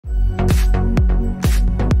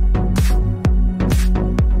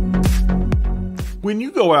When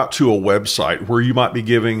you go out to a website where you might be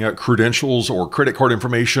giving credentials or credit card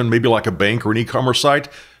information, maybe like a bank or an e-commerce site,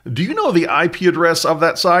 do you know the IP address of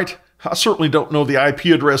that site? I certainly don't know the IP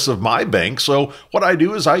address of my bank, so what I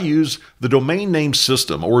do is I use the domain name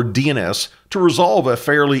system, or DNS, to resolve a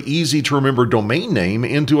fairly easy to remember domain name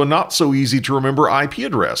into a not so easy to remember IP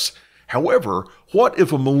address. However, what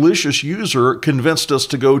if a malicious user convinced us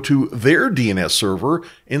to go to their DNS server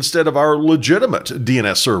instead of our legitimate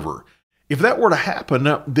DNS server? If that were to happen,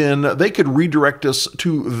 then they could redirect us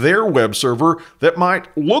to their web server that might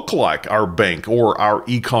look like our bank or our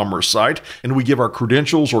e-commerce site, and we give our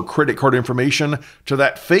credentials or credit card information to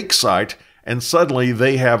that fake site, and suddenly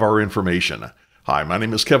they have our information. Hi, my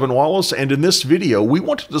name is Kevin Wallace, and in this video, we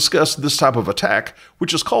want to discuss this type of attack,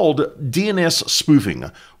 which is called DNS spoofing.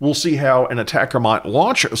 We'll see how an attacker might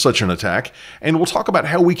launch such an attack, and we'll talk about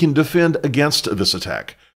how we can defend against this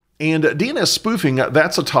attack. And DNS spoofing,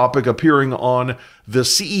 that's a topic appearing on the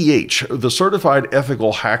CEH, the Certified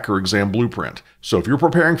Ethical Hacker Exam Blueprint. So if you're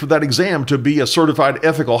preparing for that exam to be a certified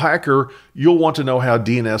ethical hacker, you'll want to know how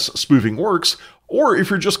DNS spoofing works. Or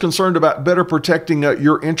if you're just concerned about better protecting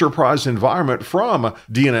your enterprise environment from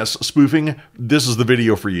DNS spoofing, this is the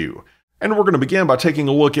video for you. And we're going to begin by taking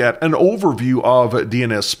a look at an overview of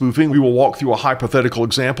DNS spoofing. We will walk through a hypothetical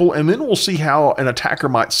example, and then we'll see how an attacker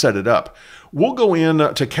might set it up. We'll go in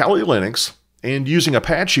to Kali Linux, and using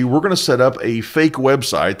Apache, we're going to set up a fake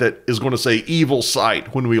website that is going to say evil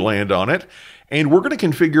site when we land on it. And we're going to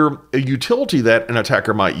configure a utility that an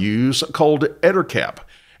attacker might use called EtterCap.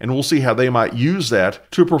 And we'll see how they might use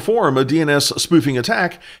that to perform a DNS spoofing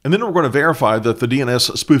attack. And then we're going to verify that the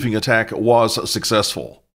DNS spoofing attack was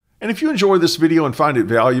successful. And if you enjoy this video and find it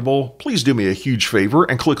valuable, please do me a huge favor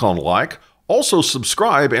and click on like. Also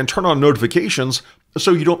subscribe and turn on notifications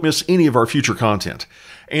so you don't miss any of our future content.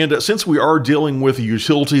 And since we are dealing with a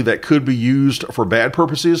utility that could be used for bad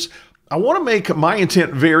purposes, I want to make my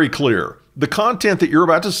intent very clear. The content that you're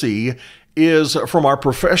about to see is from our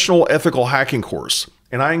professional ethical hacking course.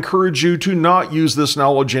 And I encourage you to not use this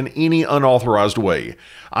knowledge in any unauthorized way.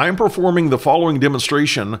 I am performing the following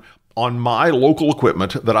demonstration on my local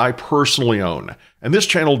equipment that I personally own. And this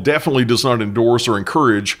channel definitely does not endorse or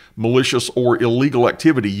encourage malicious or illegal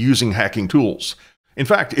activity using hacking tools. In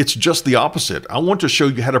fact, it's just the opposite. I want to show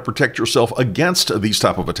you how to protect yourself against these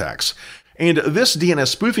type of attacks. And this DNS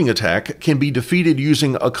spoofing attack can be defeated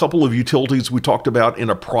using a couple of utilities we talked about in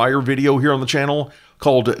a prior video here on the channel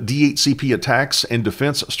called DHCP Attacks and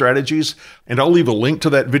Defense Strategies. And I'll leave a link to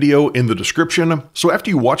that video in the description. So after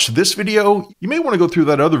you watch this video, you may want to go through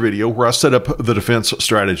that other video where I set up the defense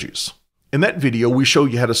strategies. In that video, we show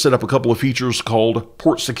you how to set up a couple of features called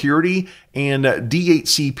port security and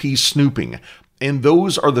DHCP snooping. And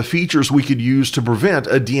those are the features we could use to prevent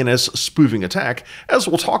a DNS spoofing attack, as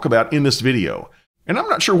we'll talk about in this video. And I'm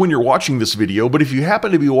not sure when you're watching this video, but if you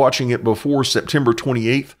happen to be watching it before September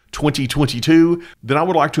 28th, 2022, then I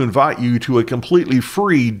would like to invite you to a completely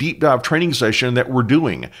free deep dive training session that we're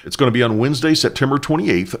doing. It's going to be on Wednesday, September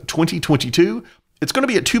 28th, 2022. It's going to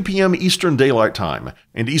be at 2 p.m. Eastern Daylight Time,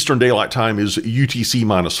 and Eastern Daylight Time is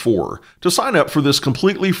UTC-4. To sign up for this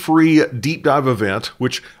completely free deep dive event,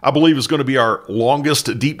 which I believe is going to be our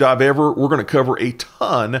longest deep dive ever, we're going to cover a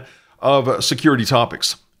ton of security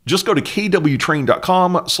topics. Just go to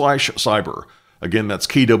kwtrain.com/cyber. Again, that's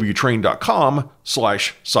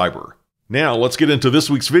kwtrain.com/cyber. Now let's get into this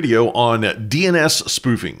week's video on DNS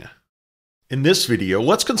spoofing. In this video,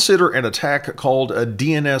 let's consider an attack called a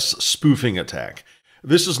DNS spoofing attack.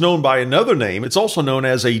 This is known by another name. It's also known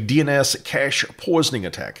as a DNS Cache Poisoning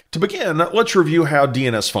Attack. To begin, let's review how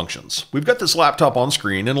DNS functions. We've got this laptop on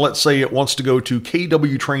screen, and let's say it wants to go to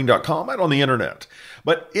kwtrain.com out on the internet.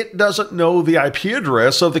 But it doesn't know the IP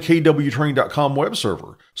address of the kwtrain.com web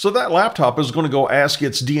server. So that laptop is going to go ask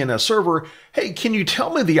its DNS server, hey, can you tell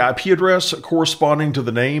me the IP address corresponding to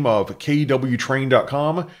the name of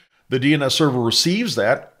kwtrain.com? The DNS server receives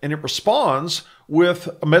that, and it responds with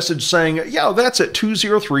a message saying, yeah, that's at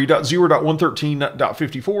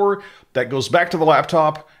 203.0.113.54. That goes back to the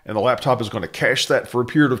laptop, and the laptop is going to cache that for a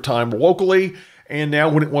period of time locally. And now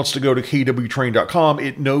when it wants to go to kwtrain.com,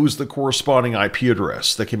 it knows the corresponding IP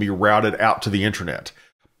address that can be routed out to the internet.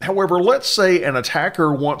 However, let's say an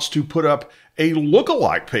attacker wants to put up a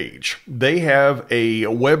lookalike page. They have a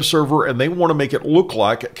web server, and they want to make it look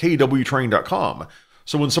like kwtrain.com.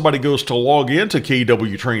 So when somebody goes to log into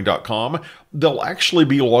kwtrain.com, they'll actually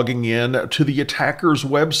be logging in to the attacker's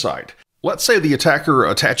website. Let's say the attacker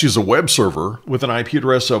attaches a web server with an IP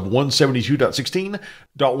address of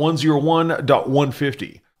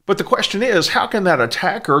 172.16.101.150. But the question is, how can that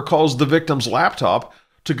attacker cause the victim's laptop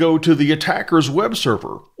to go to the attacker's web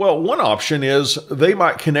server? Well, one option is they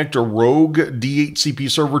might connect a rogue DHCP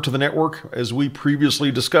server to the network, as we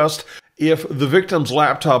previously discussed. If the victim's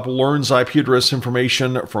laptop learns IP address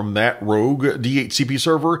information from that rogue DHCP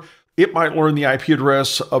server, it might learn the IP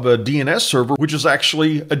address of a DNS server, which is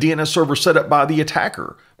actually a DNS server set up by the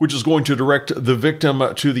attacker, which is going to direct the victim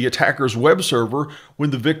to the attacker's web server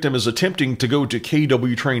when the victim is attempting to go to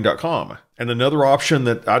kwtrain.com. And another option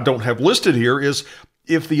that I don't have listed here is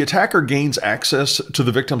if the attacker gains access to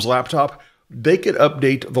the victim's laptop, they could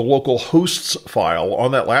update the local hosts file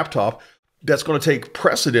on that laptop that's going to take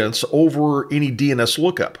precedence over any DNS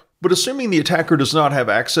lookup. But assuming the attacker does not have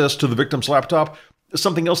access to the victim's laptop,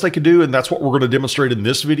 something else they could do, and that's what we're going to demonstrate in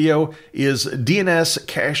this video, is DNS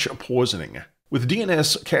Cache Poisoning. With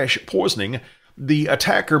DNS Cache Poisoning, the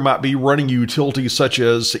attacker might be running utilities such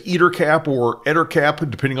as EtherCap or EtherCap,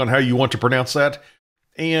 depending on how you want to pronounce that.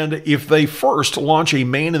 And if they first launch a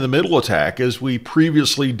man-in-the-middle attack, as we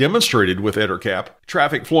previously demonstrated with EtherCap,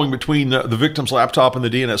 traffic flowing between the victim's laptop and the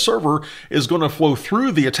DNS server is going to flow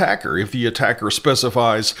through the attacker if the attacker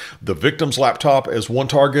specifies the victim's laptop as one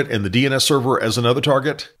target and the DNS server as another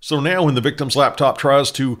target. So now when the victim's laptop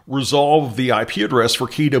tries to resolve the IP address for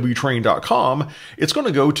kwtrain.com, it's going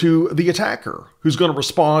to go to the attacker, who's going to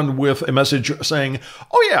respond with a message saying,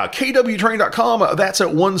 oh yeah, kwtrain.com, that's at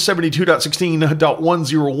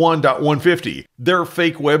 172.16.101.150. Their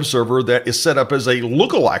fake web server that is set up as a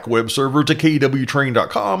lookalike web server to kwtrain.com,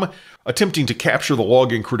 attempting to capture the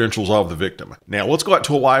login credentials of the victim. Now let's go out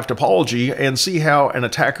to a live topology and see how an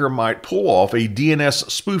attacker might pull off a DNS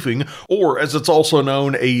spoofing, or as it's also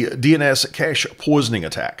known, a DNS cache poisoning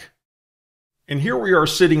attack. And here we are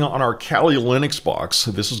sitting on our Kali Linux box.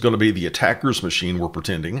 This is going to be the attacker's machine we're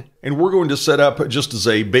pretending. And we're going to set up, just as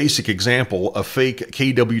a basic example, a fake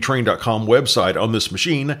kwtrain.com website on this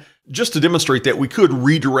machine, just to demonstrate that we could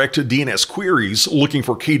redirect DNS queries looking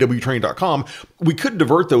for kwtrain.com. We could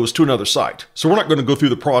divert those to another site. So we're not going to go through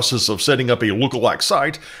the process of setting up a lookalike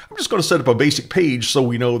site. I'm just going to set up a basic page so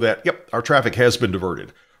we know that, yep, our traffic has been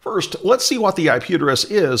diverted. First, let's see what the IP address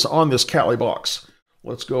is on this Kali box.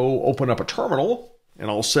 Let's go open up a terminal, and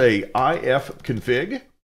I'll say ifconfig,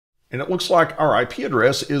 and it looks like our IP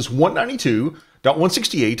address is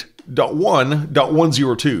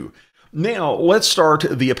 192.168.1.102. Now, let's start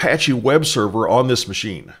the Apache web server on this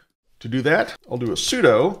machine. To do that, I'll do a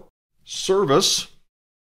sudo service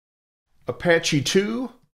apache2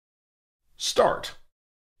 start,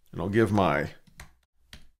 and I'll give my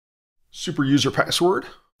super user password.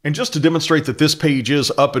 And just to demonstrate that this page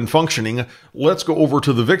is up and functioning, let's go over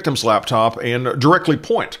to the victim's laptop and directly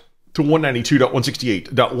point to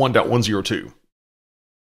 192.168.1.102.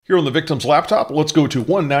 Here on the victim's laptop, let's go to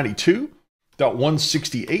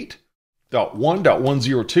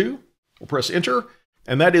 192.168.1.102. We'll press enter,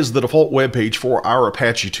 and that is the default web page for our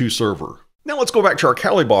Apache 2 server. Now let's go back to our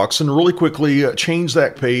Kali box and really quickly change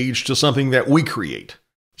that page to something that we create.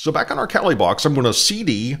 So back on our Kali box, I'm going to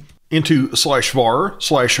cd into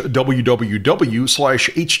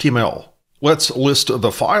 /var/www/html. Let's list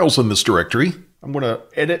the files in this directory. I'm going to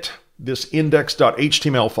edit this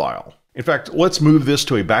index.html file. In fact, let's move this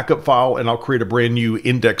to a backup file, and I'll create a brand new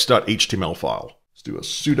index.html file. Let's do a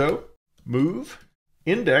sudo move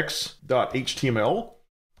index.html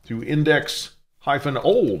to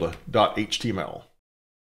index-old.html.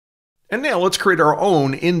 And now let's create our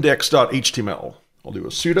own index.html. I'll do a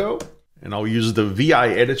sudo, and I'll use the VI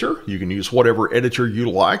editor. You can use whatever editor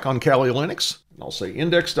you like on Kali Linux. And I'll say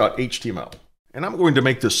index.html. And I'm going to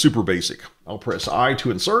make this super basic. I'll press I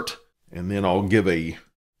to insert, and then I'll give a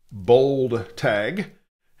bold tag,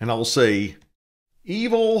 and I'll say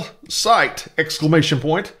evil site! Then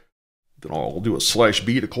I'll do a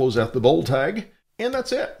 /B to close out the bold tag, and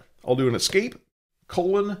that's it. I'll do an escape,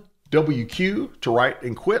 :WQ to write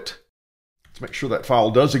and quit. Let's make sure that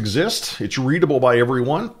file does exist. It's readable by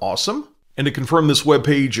everyone. Awesome. And to confirm this web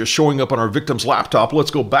page is showing up on our victim's laptop,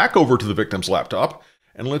 let's go back over to the victim's laptop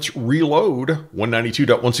and let's reload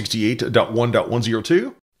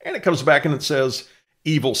 192.168.1.102. And it comes back and it says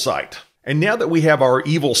evil site. And now that we have our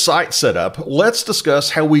evil site set up, let's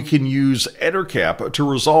discuss how we can use EtherCap to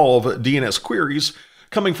resolve DNS queries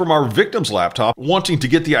coming from our victim's laptop wanting to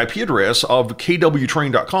get the IP address of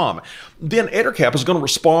kwtrain.com. Then EtherCap is going to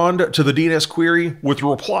respond to the DNS query with a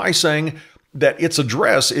reply saying that its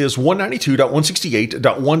address is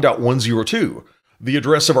 192.168.1.102, the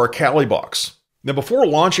address of our Kali box. Now, before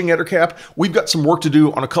launching EtherCap, we've got some work to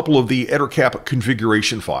do on a couple of the EtherCap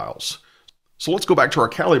configuration files. So let's go back to our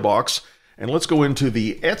Kali box and let's go into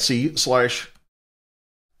the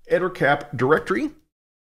etc/EtherCap directory.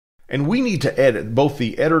 And we need to edit both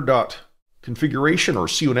the ether.cat configuration or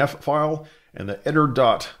CUNF file and the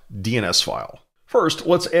eder.dns file. First,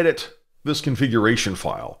 let's edit this configuration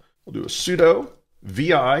file. We'll do a sudo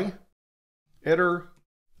vi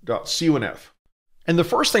eder.cunf. And the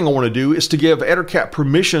first thing I want to do is to give EtherCap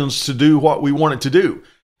permissions to do what we want it to do.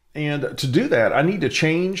 And to do that, I need to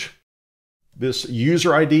change this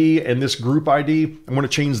user ID and this group ID. I'm going to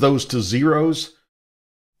change those to zeros.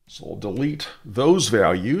 So I'll delete those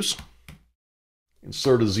values,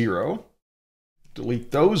 insert a 0.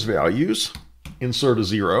 Delete those values, insert a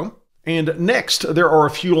 0. And next, there are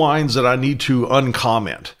a few lines that I need to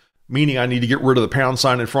uncomment, meaning I need to get rid of the pound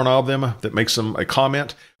sign in front of them that makes them a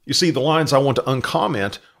comment. You see, the lines I want to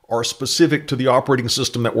uncomment are specific to the operating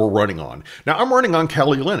system that we're running on. Now, I'm running on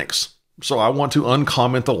Kali Linux, so I want to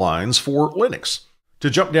uncomment the lines for Linux. To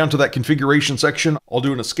jump down to that configuration section, I'll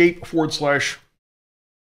do an escape /Linux.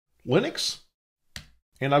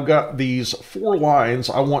 And I've got these 4 lines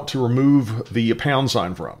I want to remove the pound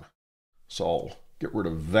sign from. So I'll get rid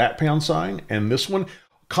of that pound sign and this one.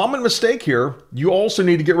 Common mistake here, you also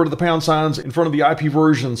need to get rid of the pound signs in front of the IP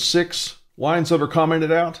version 6 lines that are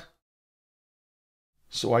commented out.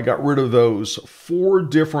 So I got rid of those 4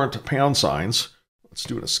 different pound signs. Let's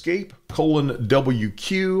do an escape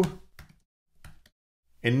 :WQ.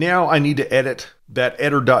 And now I need to edit that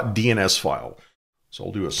eder.dns file. So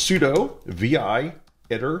I'll do a sudo vi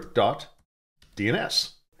eder.dns.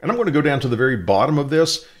 And I'm going to go down to the very bottom of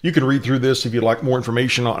this. You can read through this if you'd like more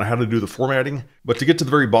information on how to do the formatting. But to get to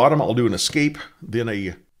the very bottom, I'll do an escape, then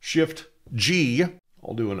a Shift-G.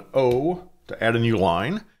 I'll do an O to add a new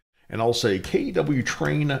line. And I'll say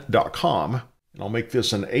kwtrain.com. And I'll make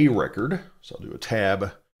this an A record. So I'll do a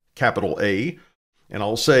tab, capital A. And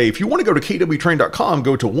I'll say, if you want to go to kwtrain.com,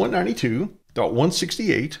 go to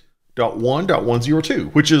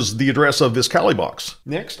 192.168.1.102, which is the address of this Kali box.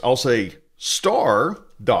 Next, I'll say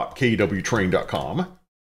star.kwtrain.com.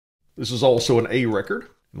 This is also an A record.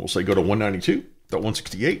 And we'll say go to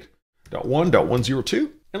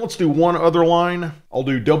 192.168.1.102. And let's do one other line. I'll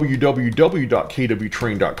do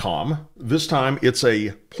www.kwtrain.com. This time it's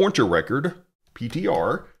a pointer record,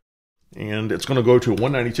 PTR, and it's going to go to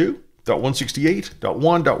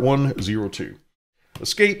 192.168.1.102.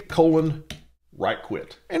 Escape right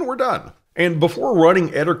quit. And we're done. And before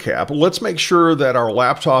running EtherCap, let's make sure that our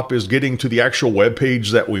laptop is getting to the actual web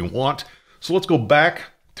page that we want. So let's go back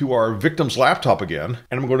to our victim's laptop again,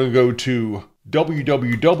 and I'm going to go to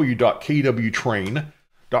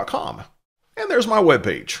www.kwtrain.com. And there's my web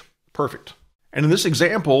page. Perfect. And in this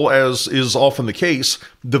example, as is often the case,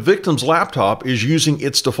 the victim's laptop is using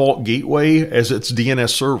its default gateway as its DNS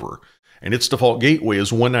server. And its default gateway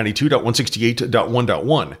is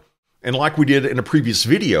 192.168.1.1. And like we did in a previous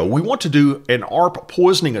video, we want to do an Arp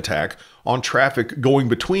Poisoning Attack on traffic going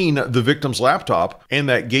between the victim's laptop and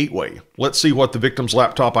that gateway. Let's see what the victim's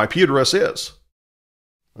laptop IP address is.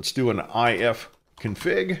 Let's do an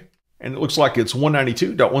ifconfig, and it looks like it's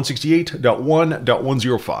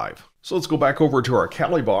 192.168.1.105. So let's go back over to our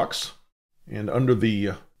Kali box, and under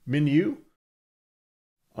the menu,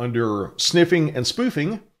 under sniffing and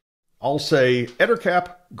spoofing, I'll say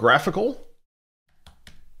EtherCap graphical.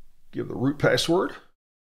 Give the root password.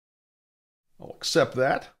 I'll accept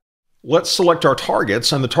that. Let's select our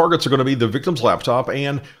targets, and the targets are going to be the victim's laptop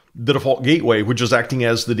and the default gateway, which is acting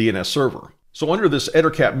as the DNS server. So under this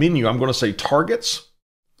EtherCap menu, I'm going to say targets,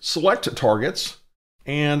 select targets,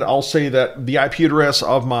 and I'll say that the IP address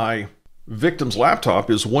of my victim's laptop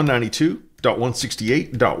is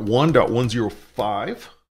 192.168.1.105.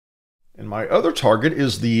 And my other target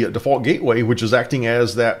is the default gateway, which is acting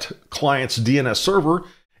as that client's DNS server.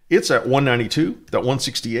 It's at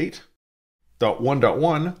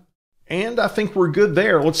 192.168.1.1. And I think we're good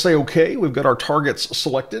there. Let's say OK. We've got our targets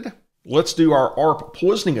selected. Let's do our Arp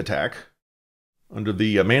Poisoning Attack. Under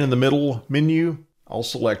the man in the middle menu, I'll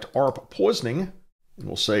select Arp Poisoning, and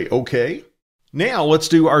we'll say OK. Now let's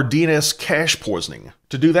do our DNS Cache Poisoning.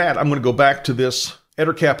 To do that, I'm going to go back to this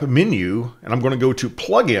EtherCap menu, and I'm going to go to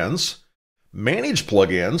Plugins, Manage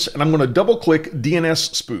Plugins, and I'm going to double-click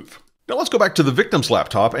DNS Spoof. Now let's go back to the victim's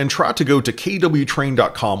laptop and try to go to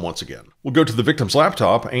kwtrain.com once again. We'll go to the victim's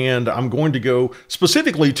laptop, and I'm going to go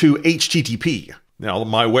specifically to HTTP. Now,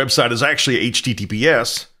 my website is actually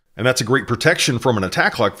HTTPS, and that's a great protection from an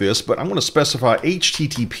attack like this, but I'm going to specify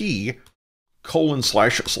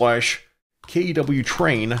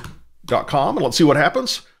http://kwtrain.com, and let's see what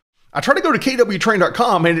happens. I try to go to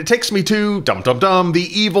kwtrain.com, and it takes me to, the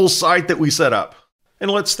evil site that we set up. And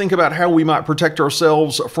let's think about how we might protect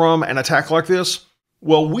ourselves from an attack like this.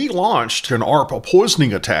 Well, we launched an Arp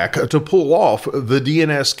Poisoning Attack to pull off the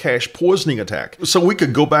DNS Cache Poisoning Attack. So we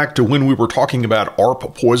could go back to when we were talking about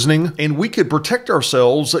Arp Poisoning, and we could protect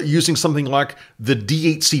ourselves using something like the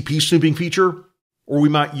DHCP Spoofing feature, or we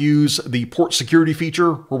might use the port security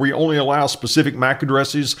feature, where we only allow specific MAC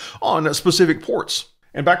addresses on specific ports.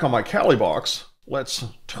 And back on my Kali box, let's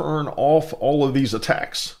turn off all of these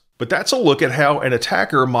attacks. But that's a look at how an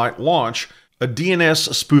attacker might launch a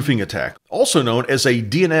DNS spoofing attack, also known as a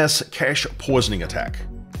DNS cache poisoning attack.